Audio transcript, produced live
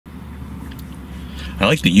I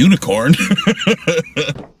like the unicorn.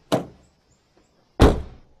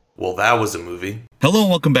 Well, that was a movie. Hello and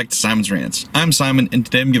welcome back to Simon's Rants. I'm Simon, and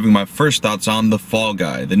today I'm giving my first thoughts on The Fall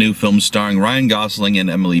Guy, the new film starring Ryan Gosling and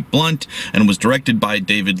Emily Blunt, and was directed by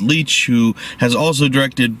David Leitch, who has also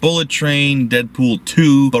directed Bullet Train, Deadpool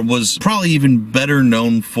 2, but was probably even better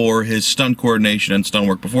known for his stunt coordination and stunt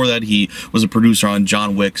work. Before that, he was a producer on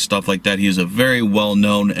John Wick, stuff like that. He is a very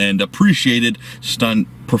well-known and appreciated stunt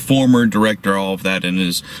performer, director, all of that, and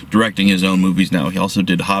is directing his own movies now. He also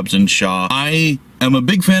did Hobbs and Shaw. I am a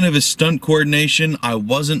big fan of his stunt coordination. I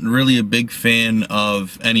wasn't really a big fan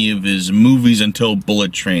of any of his movies until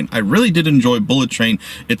Bullet Train. I really did enjoy Bullet Train.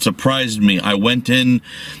 It surprised me. I went in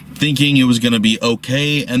thinking it was going to be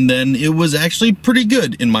okay, and then it was actually pretty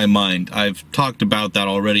good in my mind. I've talked about that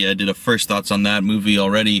already. I did a first thoughts on that movie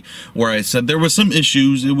already, where I said there was some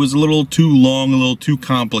issues. It was a little too long, a little too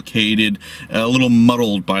complicated, a little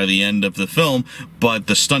muddled by the end of the film, but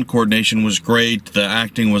the stunt coordination was great, the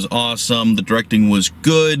acting was awesome, the directing was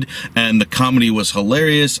good, and the comedy was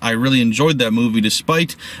hilarious. I really enjoyed that movie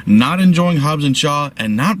despite not enjoying Hobbs and Shaw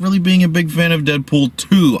and not really being a big fan of Deadpool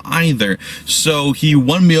 2 either. So he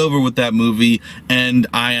won me over with that movie, and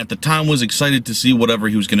I at the time was excited to see whatever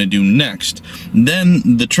he was going to do next.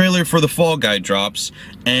 Then the trailer for The Fall Guy drops,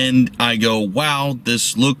 and I go, wow,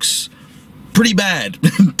 this looks pretty bad.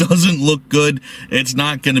 It doesn't look good. It's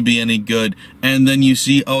not going to be any good. And then you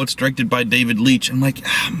see, oh, it's directed by David Leitch. I'm like,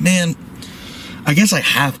 man, I guess I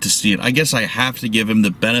have to see it. I guess I have to give him the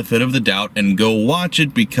benefit of the doubt and go watch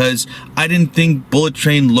it, because I didn't think Bullet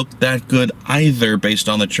Train looked that good either based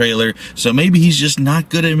on the trailer. So maybe he's just not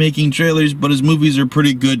good at making trailers, but his movies are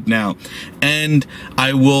pretty good now. And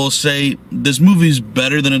I will say this movie's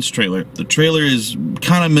better than its trailer. The trailer is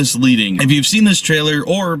kind of misleading. If you've seen this trailer,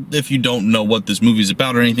 or if you don't know what this movie's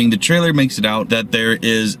about or anything, the trailer makes it out that there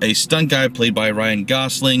is a stunt guy played by Ryan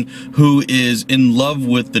Gosling who is in love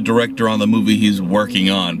with the director on the movie he's working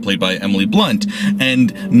on, played by Emily Blunt,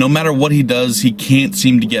 and no matter what he does, he can't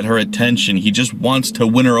seem to get her attention. He just wants to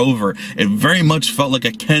win her over. It very much felt like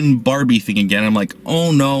a Ken Barbie thing again. I'm like,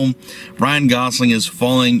 oh no, Ryan Gosling is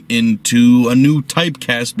falling into a new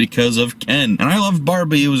typecast because of Ken. And I loved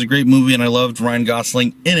Barbie, it was a great movie, and I loved Ryan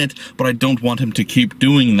Gosling in it, but I don't want him to keep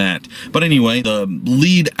doing that. But anyway, the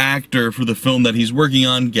lead actor for the film that he's working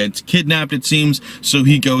on gets kidnapped, it seems, so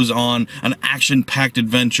he goes on an action-packed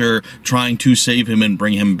adventure trying to save him and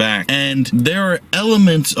bring him back. And there are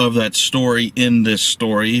elements of that story in this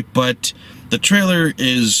story, but the trailer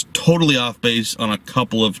is totally off base on a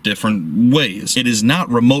couple of different ways. It is not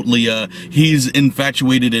remotely he's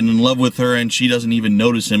infatuated and in love with her and she doesn't even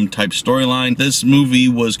notice him type storyline. This movie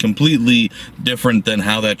was completely different than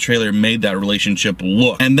how that trailer made that relationship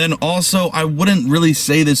look. And then also, I wouldn't really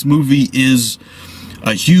say this movie is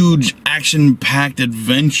a huge action-packed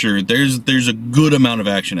adventure. There's a good amount of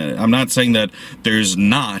action in it. I'm not saying that there's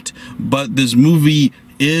not, but this movie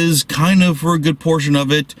is kind of, for a good portion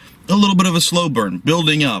of it, a little bit of a slow burn,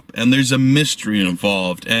 building up, and there's a mystery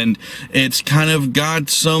involved, and it's kind of got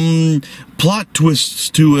some plot twists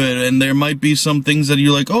to it, and there might be some things that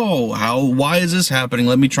you're like, oh, why is this happening?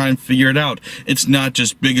 Let me try and figure it out. It's not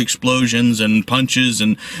just big explosions and punches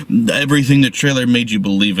and everything the trailer made you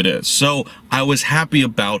believe it is. So I was happy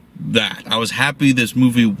about that. I was happy this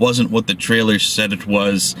movie wasn't what the trailer said it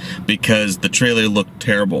was, because the trailer looked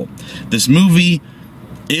terrible. This movie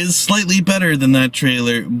is slightly better than that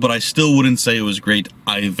trailer, but I still wouldn't say it was great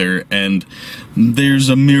either, and there's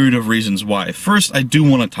a myriad of reasons why. First, I do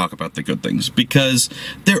want to talk about the good things, because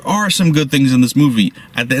there are some good things in this movie.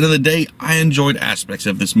 At the end of the day, I enjoyed aspects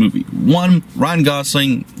of this movie. One, Ryan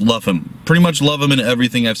Gosling, love him. Pretty much love him in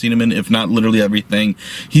everything I've seen him in, if not literally everything.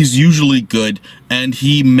 He's usually good, and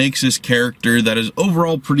he makes his character that is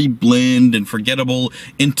overall pretty bland and forgettable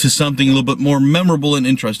into something a little bit more memorable and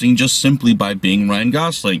interesting just simply by being Ryan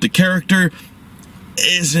Gosling. The character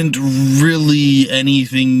isn't really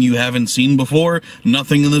anything you haven't seen before.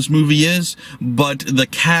 Nothing in this movie is, but the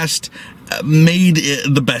cast made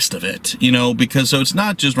the best of it, you know, because so it's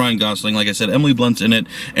not just Ryan Gosling. Like I said, Emily Blunt's in it,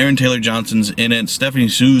 Aaron Taylor Johnson's in it, Stephanie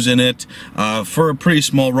Sue's in it for a pretty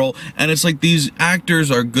small role, and it's like these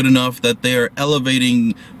actors are good enough that they are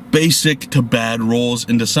elevating basic to bad roles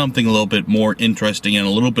into something a little bit more interesting and a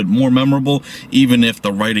little bit more memorable, even if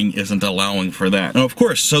the writing isn't allowing for that. And of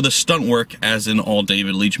course, so the stunt work, as in all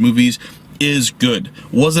David Leitch movies, is good.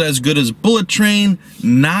 Was it as good as Bullet Train?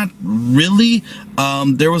 Not really.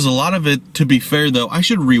 There was a lot of it, to be fair though, I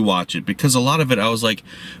should rewatch it, because a lot of it I was like,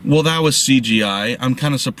 well, that was CGI. I'm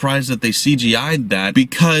kind of surprised that they CGI'd that,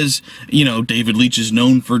 because, you know, David Leitch is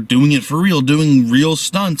known for doing it for real, doing real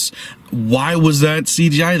stunts. why was that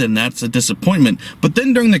CGI then? That's a disappointment. But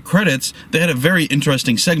then during the credits, they had a very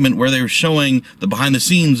interesting segment where they were showing the behind the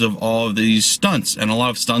scenes of all of these stunts, and a lot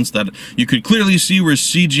of stunts that you could clearly see were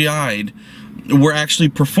CGI'd were actually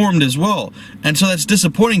performed as well. And so that's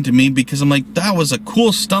disappointing to me, because I'm like, that was a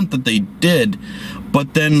cool stunt that they did,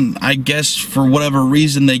 but then I guess for whatever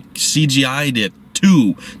reason they CGI'd it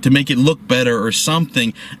too to make it look better or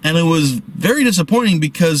something, and it was very disappointing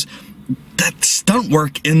because that stunt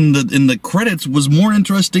work in the credits was more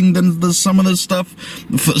interesting than some of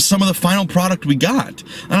the final product we got.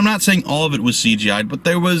 And I'm not saying all of it was CGI'd, but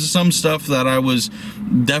there was some stuff that I was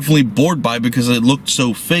definitely bored by because it looked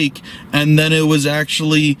so fake, and then it was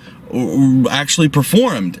actually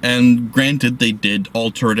performed. And granted, they did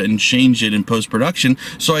alter it and change it in post-production,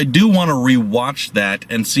 so I do want to rewatch that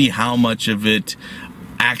and see how much of it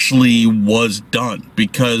actually was done,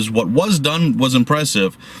 because what was done was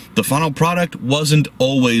impressive. The final product wasn't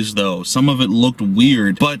always, though. Some of it looked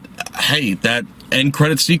weird, but hey, that end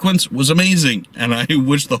credit sequence was amazing, and I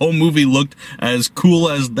wish the whole movie looked as cool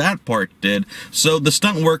as that part did. So the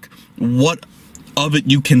stunt work, what of it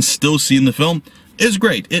you can still see in the film, is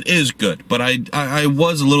great. It is good, but I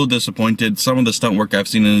was a little disappointed. Some of the stunt work I've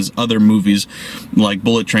seen in his other movies, like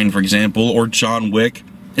Bullet Train, for example, or John Wick,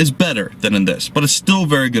 is better than in this, but it's still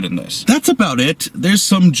very good in this. That's about it. There's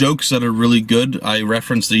some jokes that are really good. I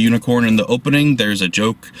referenced the unicorn in the opening. There's a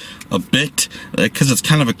joke a bit, because it's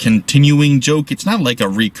kind of a continuing joke. It's not like a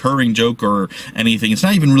recurring joke or anything. It's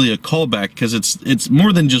not even really a callback, because it's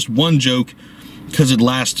more than just one joke, because it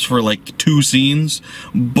lasts for like 2 scenes,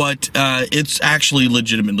 but it's actually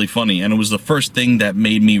legitimately funny, and it was the first thing that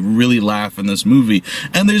made me really laugh in this movie.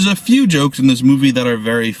 And there's a few jokes in this movie that are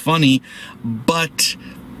very funny, but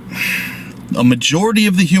a majority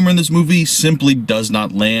of the humor in this movie simply does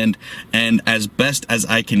not land, and as best as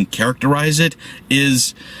I can characterize it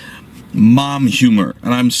is mom humor.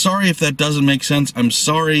 And I'm sorry if that doesn't make sense. I'm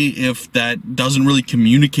sorry if that doesn't really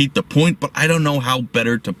communicate the point, but I don't know how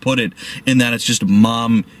better to put it, in that it's just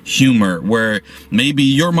mom humor, where maybe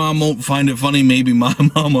your mom won't find it funny, maybe my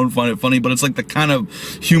mom won't find it funny, but it's like the kind of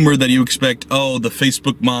humor that you expect, oh, the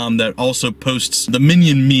Facebook mom that also posts the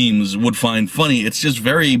Minion memes would find funny. It's just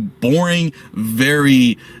very boring,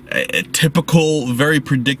 very typical, very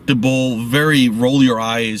predictable, very roll your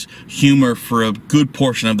eyes humor for a good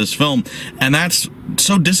portion of this film. And that's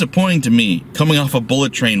so disappointing to me, coming off of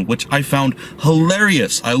Bullet Train, which I found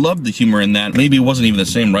hilarious. I loved the humor in that. Maybe it wasn't even the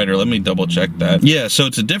same writer. Let me double check that. Yeah, so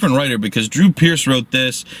it's a different writer, because Drew Pearce wrote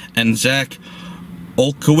this and Zach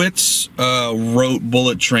Olkowitz wrote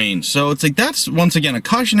Bullet Train. So it's like, that's once again a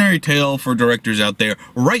cautionary tale for directors out there.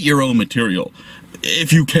 Write your own material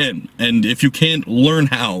if you can, and if you can't, learn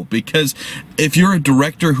how, because if you're a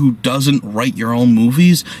director who doesn't write your own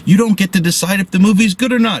movies, you don't get to decide if the movie's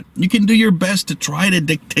good or not. You can do your best to try to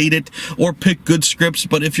dictate it or pick good scripts,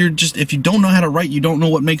 but if you don't know how to write, you don't know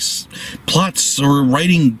what makes plots or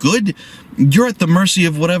writing good, you're at the mercy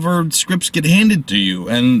of whatever scripts get handed to you,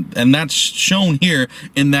 and that's shown here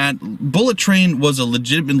in that Bullet Train was a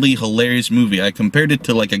legitimately hilarious movie. I compared it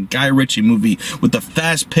to like a Guy Ritchie movie with the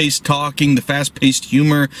fast-paced talking, the fast-paced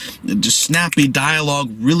humor, just snappy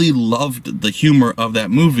dialogue. Really loved the humor of that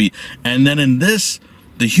movie. And then in this,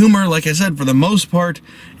 the humor, like I said, for the most part,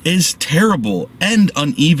 is terrible and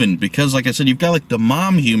uneven, because like I said, you've got like the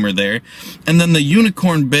mom humor there, and then the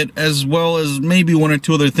unicorn bit, as well as maybe 1 or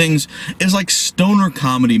 2 other things, is like stoner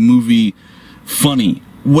comedy movie funny,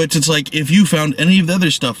 which it's like, if you found any of the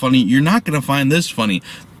other stuff funny, you're not gonna find this funny.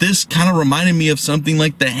 This kind of reminded me of something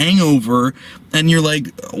like The Hangover, and you're like,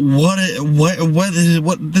 what,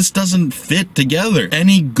 this doesn't fit together.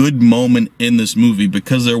 Any good moment in this movie,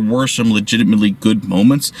 because there were some legitimately good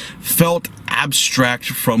moments, felt abstract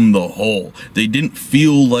from the whole. They didn't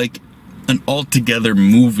feel like an altogether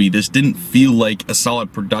movie. This didn't feel like a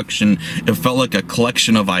solid production. It felt like a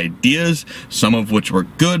collection of ideas, some of which were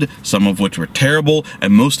good, some of which were terrible,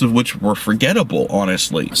 and most of which were forgettable,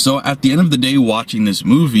 honestly. So at the end of the day, watching this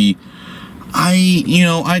movie,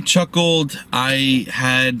 I chuckled. I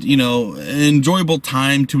had, an enjoyable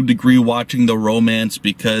time to a degree watching the romance,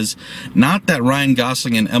 because not that Ryan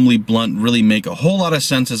Gosling and Emily Blunt really make a whole lot of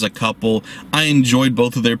sense as a couple. I enjoyed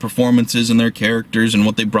both of their performances and their characters and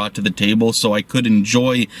what they brought to the table, so I could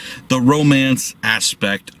enjoy the romance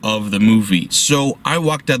aspect of the movie. So I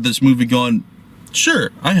walked out of this movie going,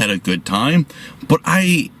 sure, I had a good time, but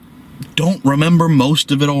I don't remember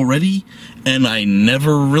most of it already, and I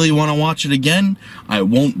never really want to watch it again. I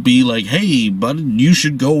won't be like, hey, bud, you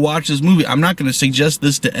should go watch this movie. I'm not going to suggest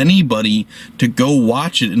this to anybody to go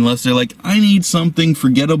watch it unless they're like, I need something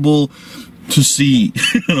forgettable, to see.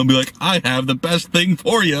 And I'll be like, I have the best thing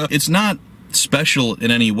for you. It's not special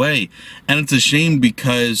in any way. And it's a shame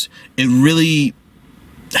because it really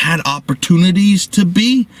had opportunities to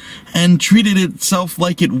be and treated itself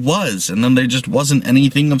like it was, and then there just wasn't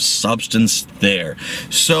anything of substance there.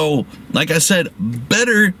 So, like I said,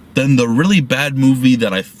 better than the really bad movie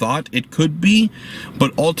that I thought it could be,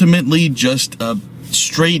 but ultimately just a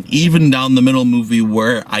straight, even down the middle movie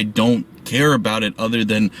where I don't care about it other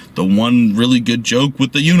than the one really good joke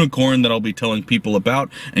with the unicorn that I'll be telling people about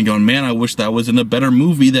and going, man, I wish that was in a better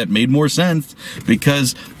movie that made more sense,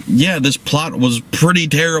 because yeah, this plot was pretty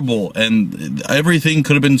terrible and everything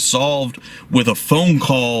could have been solved with a phone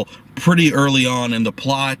call pretty early on in the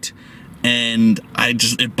plot. And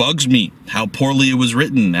it bugs me how poorly it was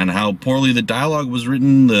written and how poorly the dialogue was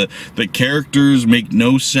written. The characters make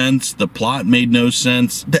no sense. The plot made no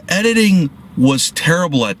sense. The editing was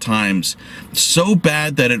terrible at times. So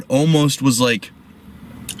bad that it almost was like,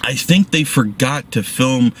 I think they forgot to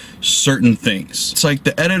film certain things. It's like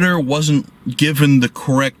the editor wasn't given the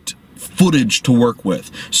correct footage to work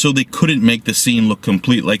with, so they couldn't make the scene look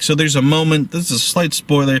complete. Like, so there's a moment, this is a slight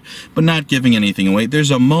spoiler, but not giving anything away.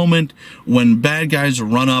 There's a moment when bad guys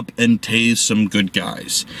run up and tase some good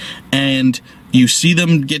guys. And you see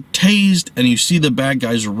them get tased, and you see the bad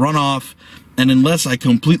guys run off, and unless I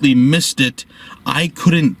completely missed it, I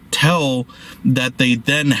couldn't tell that they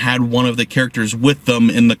then had one of the characters with them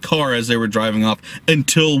in the car as they were driving off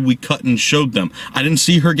until we cut and showed them. I didn't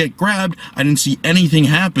see her get grabbed. I didn't see anything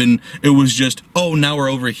happen. It was just, oh, now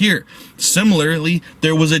we're over here. Similarly,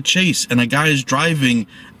 there was a chase and a guy is driving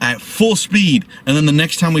at full speed, and then the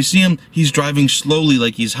next time we see him, he's driving slowly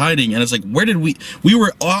like he's hiding, and it's like, where did we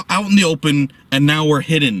were out in the open and now we're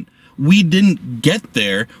hidden. We didn't get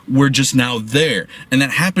there, we're just now there. And that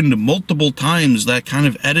happened multiple times, that kind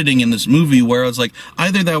of editing in this movie, where I was like,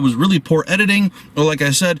 either that was really poor editing, or like I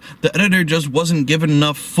said, the editor just wasn't given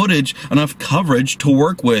enough footage, enough coverage to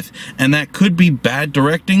work with. And that could be bad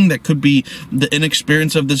directing, that could be the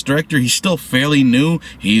inexperience of this director. He's still fairly new.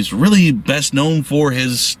 He's really best known for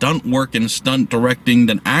his stunt work and stunt directing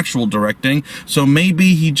than actual directing. So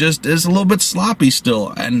maybe he just is a little bit sloppy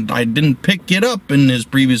still, and I didn't pick it up in his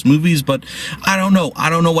previous movies. But I don't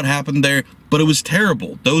know what happened there, but it was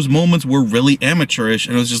terrible. Those moments were really amateurish,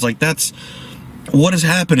 and it was just like, that's what is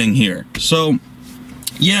happening here. So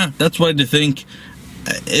yeah, that's what I had to think.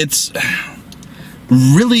 It's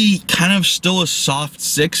really kind of still a soft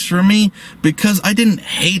 6 for me, because I didn't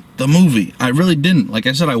hate the movie. I really didn't. Like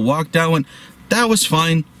I said, I walked out and went, that was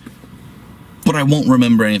fine, but I won't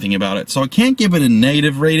remember anything about it. So I can't give it a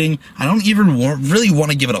negative rating. I don't even really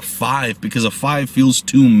want to give it a 5, because a 5 feels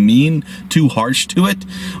too mean, too harsh to it.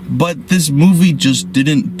 But this movie just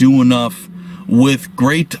didn't do enough with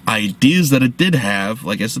great ideas that it did have.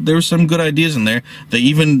 Like I said, there were some good ideas in there. They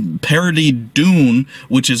even parodied Dune,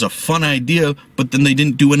 which is a fun idea, but then they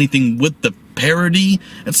didn't do anything with the parody.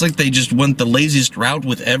 It's like they just went the laziest route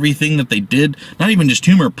with everything that they did. Not even just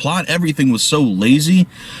humor, plot, everything was so lazy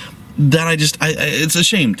that it's a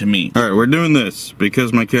shame to me. Alright, we're doing this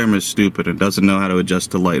because my camera is stupid and doesn't know how to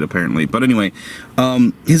adjust to light, apparently. But anyway,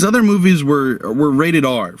 his other movies were rated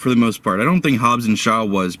R for the most part. I don't think Hobbs and Shaw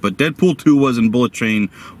was, but Deadpool 2 was and Bullet Train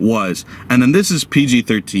was. And then this is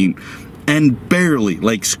PG-13. And barely,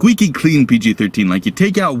 like squeaky clean PG-13. Like, you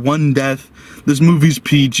take out one death, this movie's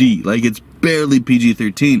PG. Like, it's barely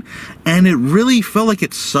PG-13, and it really felt like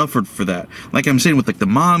it suffered for that. Like I'm saying, with like the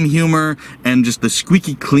mom humor and just the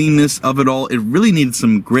squeaky cleanness of it all, it really needed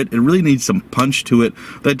some grit, it really needed some punch to it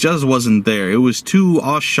that just wasn't there. It was too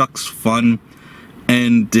aw shucks fun,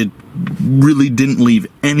 and it really didn't leave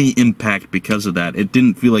any impact because of that. It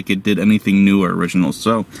didn't feel like it did anything new or original.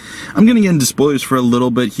 So I'm gonna get into spoilers for a little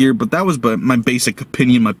bit here, but that was my basic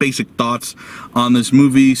opinion, my basic thoughts on this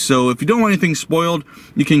movie. So if you don't want anything spoiled,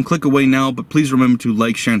 you can click away now, but please remember to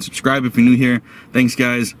like, share, and subscribe if you're new here. Thanks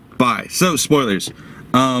guys, bye. So spoilers.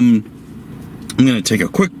 I'm gonna take a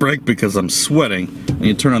quick break because I'm sweating. I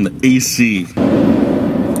need to turn on the AC.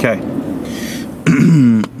 Okay.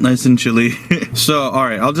 Nice and chilly. So,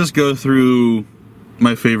 alright, I'll just go through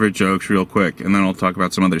my favorite jokes real quick, and then I'll talk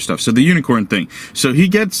about some other stuff. So, the unicorn thing. So, he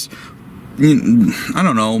gets, I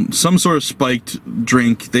don't know, some sort of spiked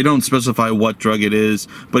drink. They don't specify what drug it is,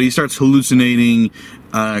 but he starts hallucinating,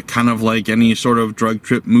 kind of like any sort of drug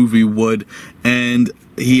trip movie would, and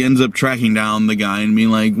he ends up tracking down the guy and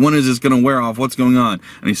being like, when is this gonna wear off? What's going on?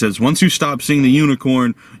 And he says, once you stop seeing the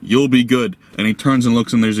unicorn, you'll be good. And he turns and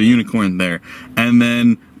looks, and there's a unicorn there. And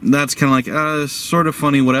then that's kind of like, sort of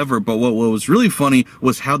funny, whatever. But what was really funny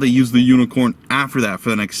was how they used the unicorn after that for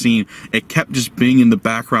the next scene. It kept just being in the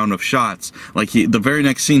background of shots. Like, the very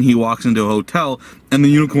next scene, he walks into a hotel, and the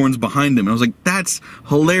unicorn's behind him. And I was like, that's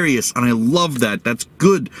hilarious, and I love that. That's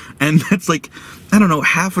good. And that's like, I don't know,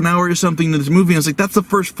 half an hour or something into this movie. I was like, that's the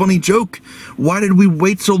first funny joke. Why did we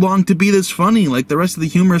wait so long to be this funny? Like, the rest of the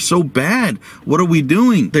humor is so bad. What are we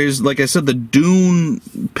doing? There's, like I said, the Dune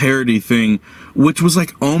parody thing, which was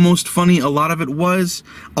like almost funny. A lot of it was.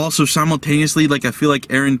 Also, simultaneously, like, I feel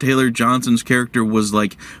like Aaron Taylor Johnson's character was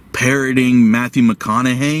like parodying Matthew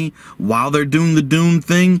McConaughey while they're doing the Dune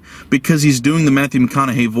thing, because he's doing the Matthew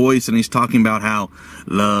McConaughey voice and he's talking about how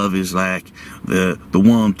love is like the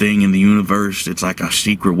one thing in the universe. It's like a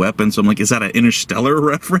secret weapon. So I'm like, is that an Interstellar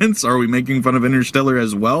reference? Are we making fun of Interstellar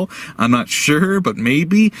as well? I'm not sure, but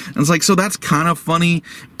maybe. And it's like, so that's kind of funny,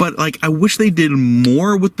 but like, I wish they did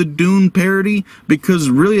more with the Dune parody, because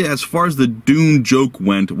really, as far as the Dune joke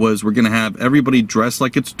went, was we're gonna have everybody dressed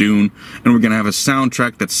like it's Dune, and we're gonna have a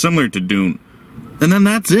soundtrack that's similar to Dune. And then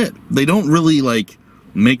that's it. They don't really, like,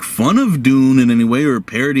 make fun of Dune in any way or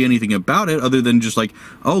parody anything about it, other than just like,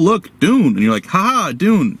 oh look, Dune, and you're like, haha,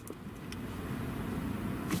 Dune.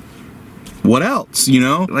 What else, you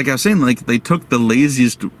know? Like I was saying, like, they took the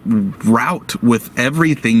laziest route with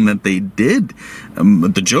everything that they did.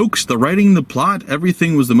 The jokes, the writing, the plot,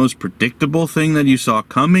 everything was the most predictable thing that you saw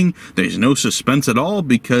coming. There's no suspense at all,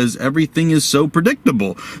 because everything is so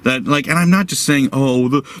predictable. That, like, and I'm not just saying, oh,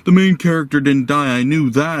 the main character didn't die, I knew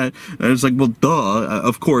that. And it's like, well, duh,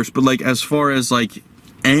 of course. But, like, as far as, like,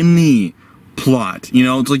 any plot, you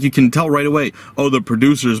know, it's like you can tell right away, oh, the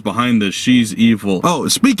producer's behind this, she's evil. Oh,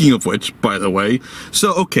 speaking of which, by the way,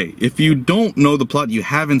 so okay, if you don't know the plot, you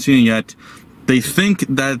haven't seen it yet, they think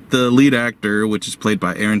that the lead actor, which is played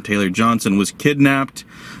by Aaron Taylor Johnson, was kidnapped.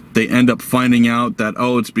 They end up finding out that,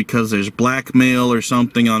 oh, it's because there's blackmail or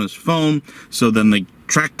something on his phone. So then they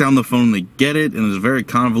track down the phone, they get it, and there's a very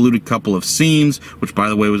convoluted couple of scenes, which, by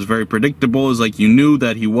the way, was very predictable. It's like, you knew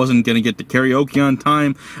that he wasn't going to get to karaoke on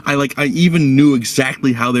time. I even knew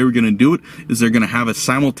exactly how they were going to do it, is they're going to have a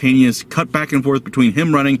simultaneous cut back and forth between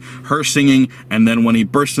him running, her singing, and then when he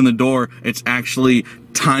bursts in the door, it's actually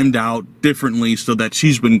timed out differently so that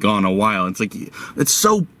she's been gone a while. It's like, it's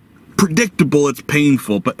so predictable, it's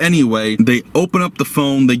painful. But anyway, they open up the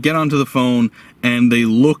phone, they get onto the phone, and they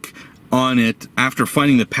look on it after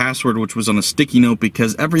finding the password, which was on a sticky note,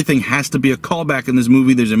 because everything has to be a callback in this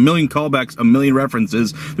movie. There's a million callbacks, a million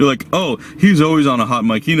references. They're like, oh, he's always on a hot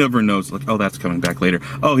mic, he never knows. Like, oh, that's coming back later.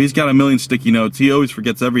 Oh, he's got a million sticky notes, he always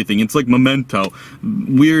forgets everything. It's like Memento.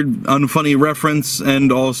 Weird, unfunny reference,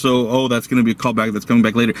 and also, oh, that's gonna be a callback that's coming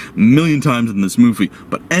back later. A million times in this movie.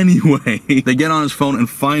 But anyway, they get on his phone and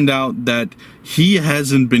find out that he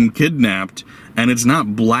hasn't been kidnapped, and it's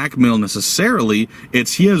not blackmail necessarily,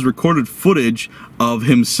 it's he has recorded footage of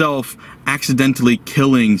himself accidentally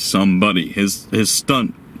killing somebody, his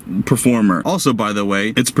stunt performer. Also, by the way,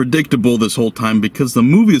 it's predictable this whole time, because the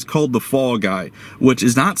movie is called The Fall Guy, which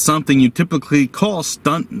is not something you typically call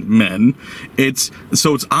stunt men.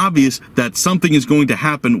 So it's obvious that something is going to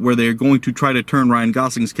happen where they're going to try to turn Ryan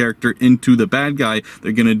Gosling's character into the bad guy.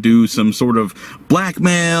 They're going to do some sort of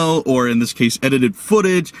blackmail, or in this case, edited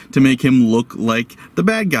footage to make him look like the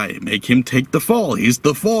bad guy, make him take the fall. He's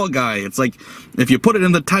the fall guy. It's like, if you put it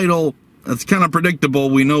in the title, it's kind of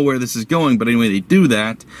predictable, we know where this is going, but anyway, they do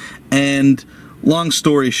that. And long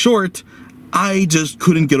story short, I just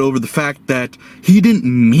couldn't get over the fact that he didn't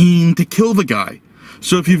mean to kill the guy.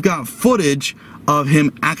 So if you've got footage of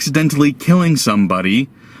him accidentally killing somebody,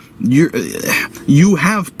 you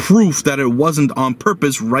have proof that it wasn't on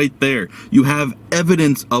purpose right there. You have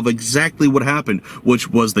evidence of exactly what happened,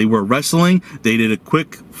 which was they were wrestling, they did a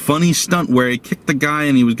quick funny stunt where he kicked the guy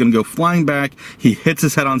and he was gonna go flying back, he hits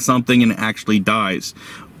his head on something and actually dies.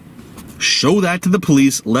 Show that to the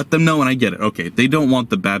police, let them know, and I get it. Okay, they don't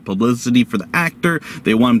want the bad publicity for the actor,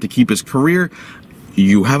 they want him to keep his career.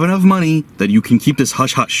 You have enough money that you can keep this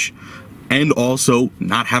hush-hush, and also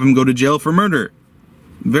not have him go to jail for murder.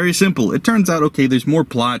 Very simple. It turns out, okay, there's more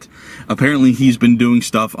plot. Apparently he's been doing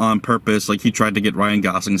stuff on purpose, like he tried to get Ryan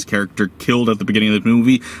Gosling's character killed at the beginning of the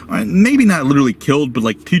movie. Maybe not literally killed, but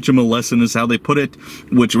like teach him a lesson is how they put it,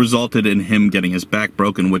 which resulted in him getting his back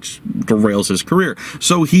broken, which derails his career.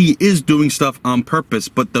 So he is doing stuff on purpose,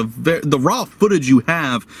 but the raw footage you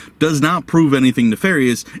have does not prove anything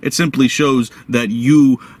nefarious. It simply shows that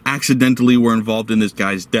you accidentally were involved in this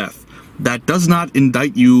guy's death. That does not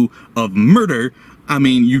indict you of murder. I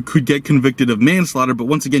mean, you could get convicted of manslaughter, but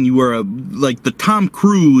once again, you are like the Tom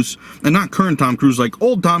Cruise, and not current Tom Cruise, like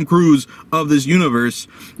old Tom Cruise of this universe.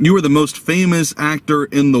 You are the most famous actor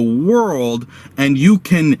in the world, and you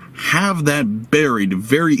can have that buried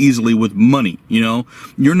very easily with money, you know?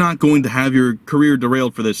 You're not going to have your career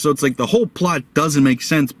derailed for this. So it's like the whole plot doesn't make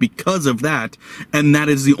sense because of that, and that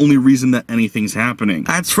is the only reason that anything's happening.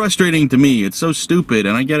 That's frustrating to me. It's so stupid,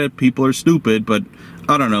 and I get it, people are stupid, but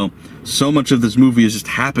I don't know. So much of this movie is just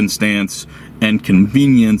happenstance and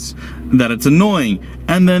convenience that it's annoying.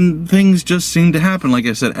 And then things just seem to happen. Like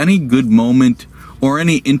I said, any good moment or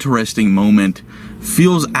any interesting moment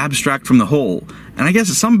feels abstract from the whole. And I guess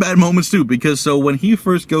some bad moments too, because so when he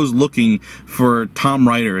first goes looking for Tom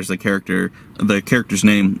Ryder as the character's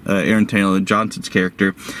name, Aaron Taylor Johnson's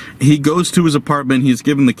character, he goes to his apartment, he's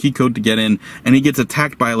given the key code to get in, and he gets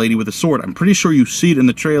attacked by a lady with a sword. I'm pretty sure you see it in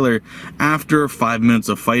the trailer. After 5 minutes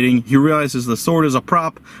of fighting, he realizes the sword is a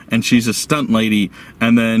prop, and she's a stunt lady,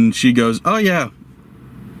 and then she goes, "Oh yeah,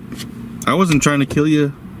 I wasn't trying to kill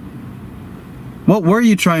you." What were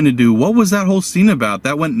you trying to do? What was that whole scene about?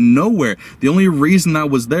 That went nowhere. The only reason that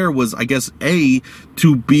was there was, I guess, A,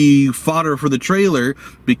 to be fodder for the trailer,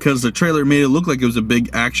 because the trailer made it look like it was a big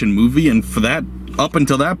action movie, and for that, up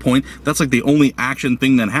until that point, that's like the only action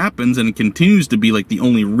thing that happens, and it continues to be like the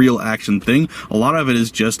only real action thing. A lot of it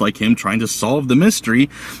is just like him trying to solve the mystery.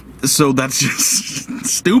 So that's just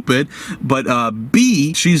stupid. But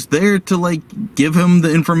B, she's there to like give him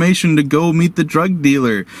the information to go meet the drug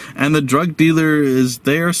dealer, and the drug dealer is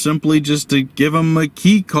there simply just to give him a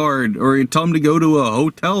key card or tell him to go to a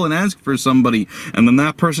hotel and ask for somebody, and then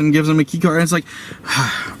that person gives him a key card, and it's like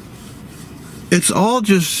it's all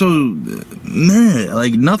just so meh,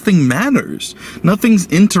 like nothing matters. Nothing's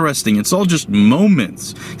interesting. It's all just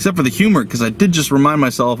moments. Except for the humor, because I did just remind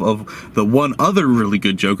myself of the one other really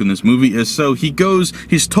good joke in this movie is, so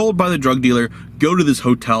he's told by the drug dealer, go to this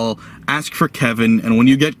hotel, ask for Kevin, and when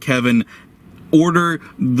you get Kevin, order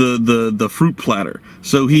the fruit platter.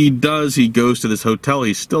 So he goes to this hotel.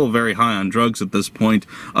 He's still very high on drugs at this point.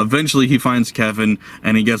 Eventually he finds Kevin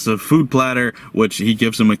and he gets a food platter, which he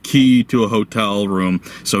gives him a key to a hotel room.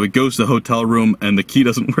 So he goes to the hotel room and the key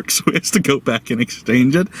doesn't work, so he has to go back and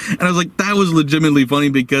exchange it. And I was like, that was legitimately funny,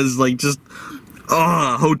 because like just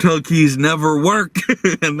hotel keys never work.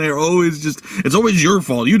 And they're always it's always your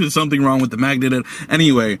fault. You did something wrong with the magnet.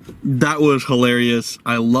 Anyway, that was hilarious.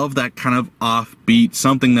 I love that kind of offbeat,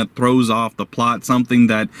 something that throws off the plot, something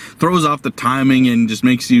that throws off the timing and just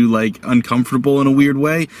makes you like uncomfortable in a weird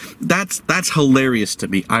way. That's hilarious to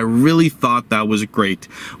me. I really thought that was great.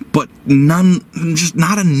 But just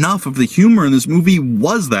not enough of the humor in this movie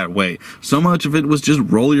was that way. So much of it was just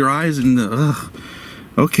roll your eyes and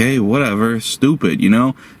okay, whatever, stupid, you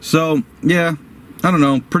know? So, yeah, I don't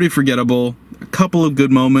know, pretty forgettable. A couple of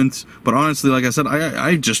good moments, but honestly, like I said,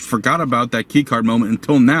 I just forgot about that keycard moment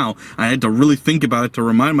until now. I had to really think about it to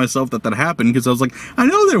remind myself that happened, because I was like, I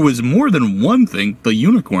know there was more than one thing, the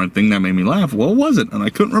unicorn thing that made me laugh. What was it? And I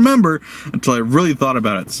couldn't remember until I really thought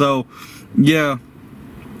about it. So, yeah,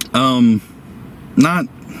 not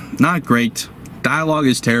great. Dialogue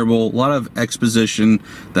is terrible. A lot of exposition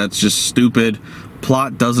that's just stupid.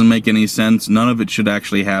 Plot doesn't make any sense. None of it should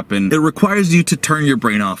actually happen. It requires you to turn your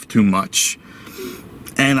brain off too much.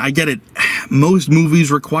 And I get it. Most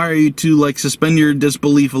movies require you to like suspend your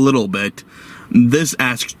disbelief a little bit. This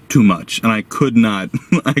asks too much, and I could not.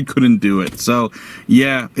 I couldn't do it. So,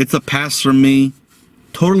 yeah, it's a pass from me.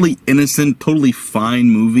 Totally innocent, totally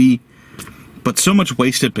fine movie. But so much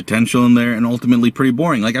wasted potential in there, and ultimately pretty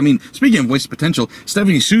boring. Like, I mean, speaking of wasted potential,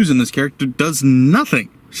 Stephanie Susan, this character, does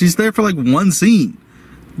nothing. She's there for like one scene,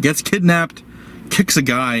 gets kidnapped, kicks a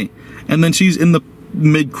guy, and then she's in the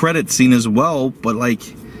mid-credit scene as well, but like,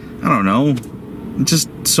 I don't know, just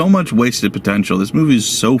so much wasted potential. This movie is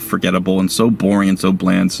so forgettable and so boring and so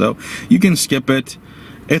bland, so you can skip it.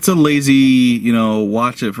 It's a lazy, you know,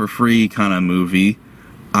 watch it for free kind of movie.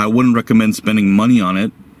 I wouldn't recommend spending money on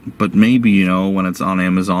it, but maybe, you know, when it's on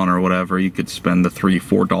Amazon or whatever, you could spend the $3,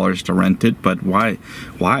 $4 to rent it, but why?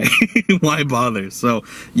 Why bother? So,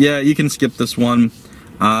 yeah, you can skip this one.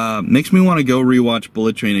 Makes me want to go rewatch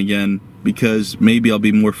Bullet Train again, because maybe I'll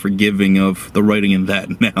be more forgiving of the writing in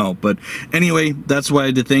that now. But anyway, that's what I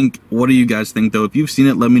had to think. What do you guys think, though? If you've seen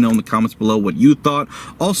it, let me know in the comments below what you thought.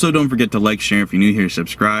 Also, don't forget to like, share. If you're new here,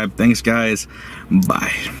 subscribe. Thanks, guys.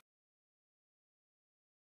 Bye.